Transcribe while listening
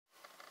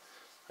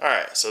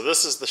Alright, so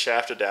this is the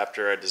shaft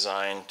adapter I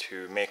designed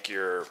to make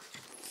your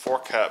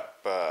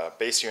 4-cup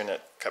base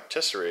unit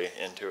Cuptisserie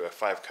into a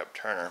 5-cup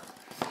turner.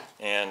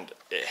 And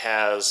it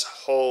has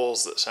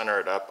holes that center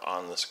it up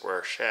on the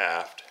square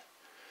shaft.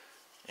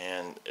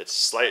 And it's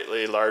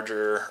slightly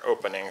larger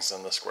openings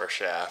than the square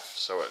shaft,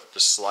 so it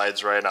just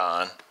slides right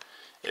on.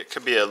 It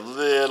could be a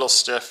little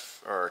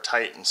stiff or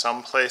tight in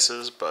some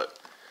places, but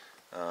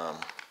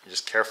you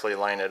just carefully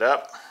line it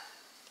up.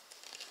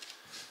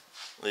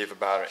 Leave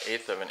about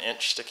 1/8 of an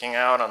inch sticking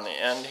out on the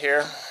end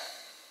here.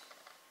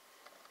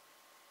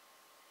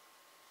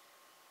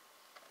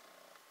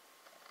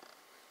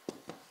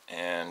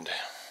 And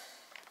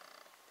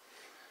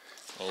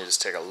you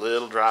just take a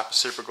little drop of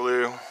super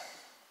glue.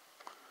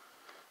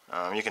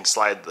 You can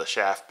slide the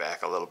shaft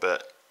back a little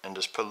bit and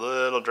just put a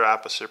little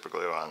drop of super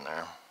glue on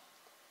there.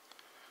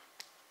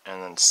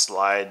 And then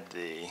slide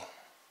the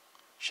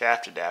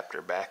shaft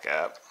adapter back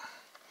up.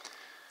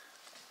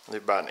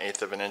 Leave about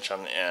 1/8 of an inch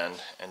on the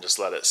end and just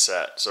let it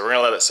set. So we're going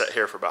to let it set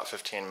here for about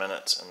 15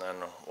 minutes and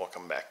then we'll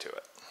come back to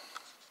it.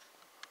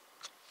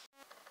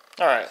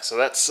 Alright, so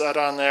that's set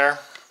on there.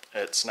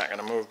 It's not going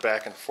to move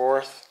back and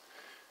forth.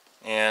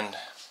 And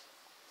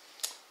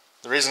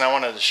the reason I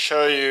wanted to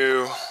show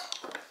you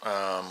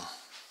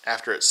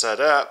after it's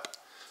set up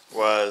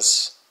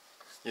was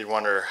you'd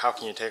wonder, how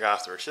can you take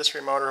off the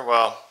rotisserie motor?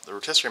 Well, the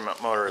rotisserie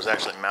motor is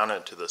actually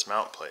mounted to this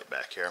mount plate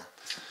back here.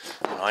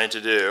 And all you need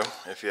to do,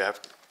 if you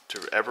have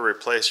to ever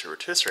replace your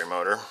rotisserie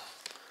motor,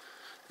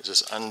 is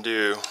just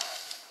undo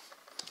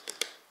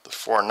the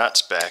 4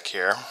 nuts back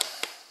here.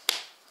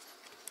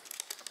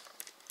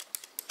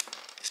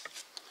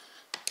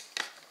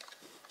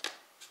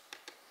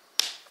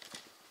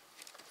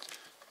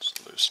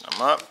 Just loosen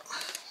them up,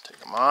 take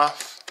them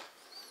off.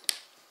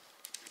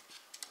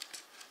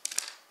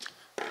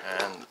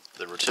 And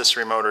the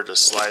rotisserie motor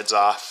just slides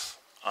off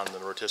on the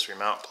rotisserie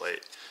mount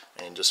plate,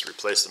 and you just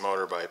replace the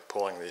motor by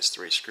pulling these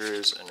 3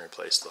 screws and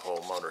replace the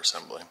whole motor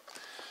assembly.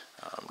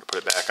 To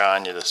put it back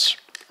on, you just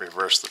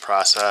reverse the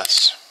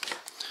process,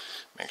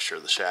 make sure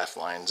the shaft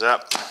lines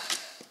up,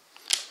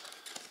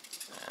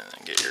 and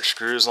then get your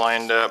screws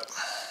lined up.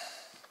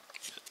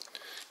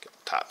 Get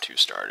the top 2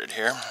 started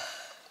here.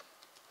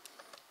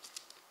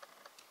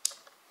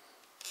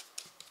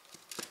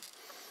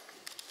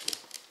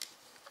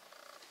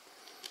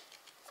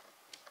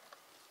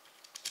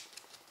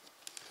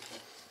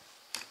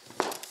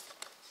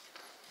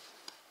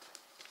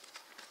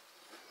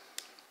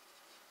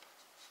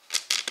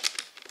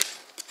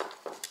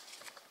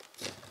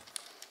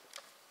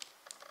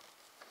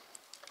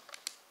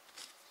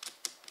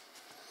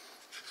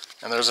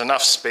 And there's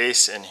enough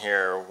space in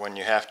here when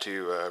you have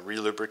to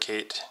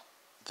re-lubricate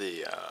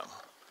the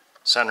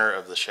center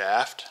of the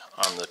shaft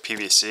on the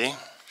PVC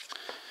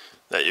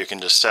that you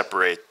can just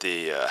separate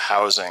the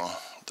housing,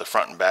 the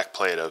front and back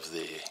plate of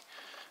the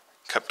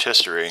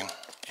Cuptisserie,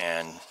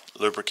 and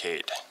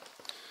lubricate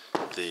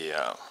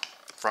the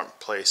front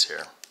place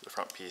here, the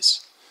front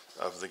piece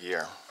of the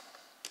gear.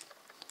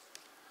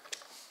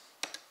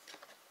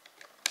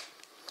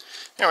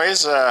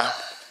 Anyways,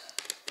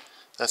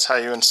 that's how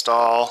you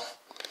install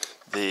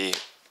the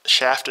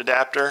shaft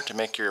adapter to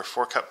make your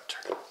 4-cup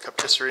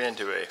Cuptisserie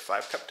into a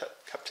 5-cup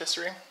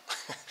Cuptisserie.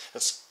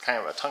 That's kind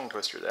of a tongue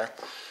twister there.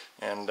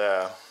 And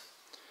I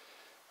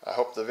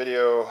hope the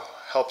video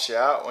helps you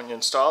out when you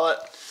install it.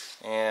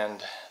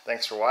 And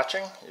thanks for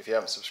watching. If you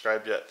haven't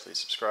subscribed yet, please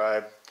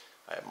subscribe.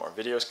 I have more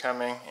videos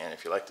coming, and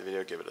if you like the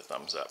video, give it a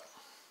thumbs up.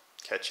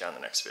 Catch you on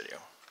the next video.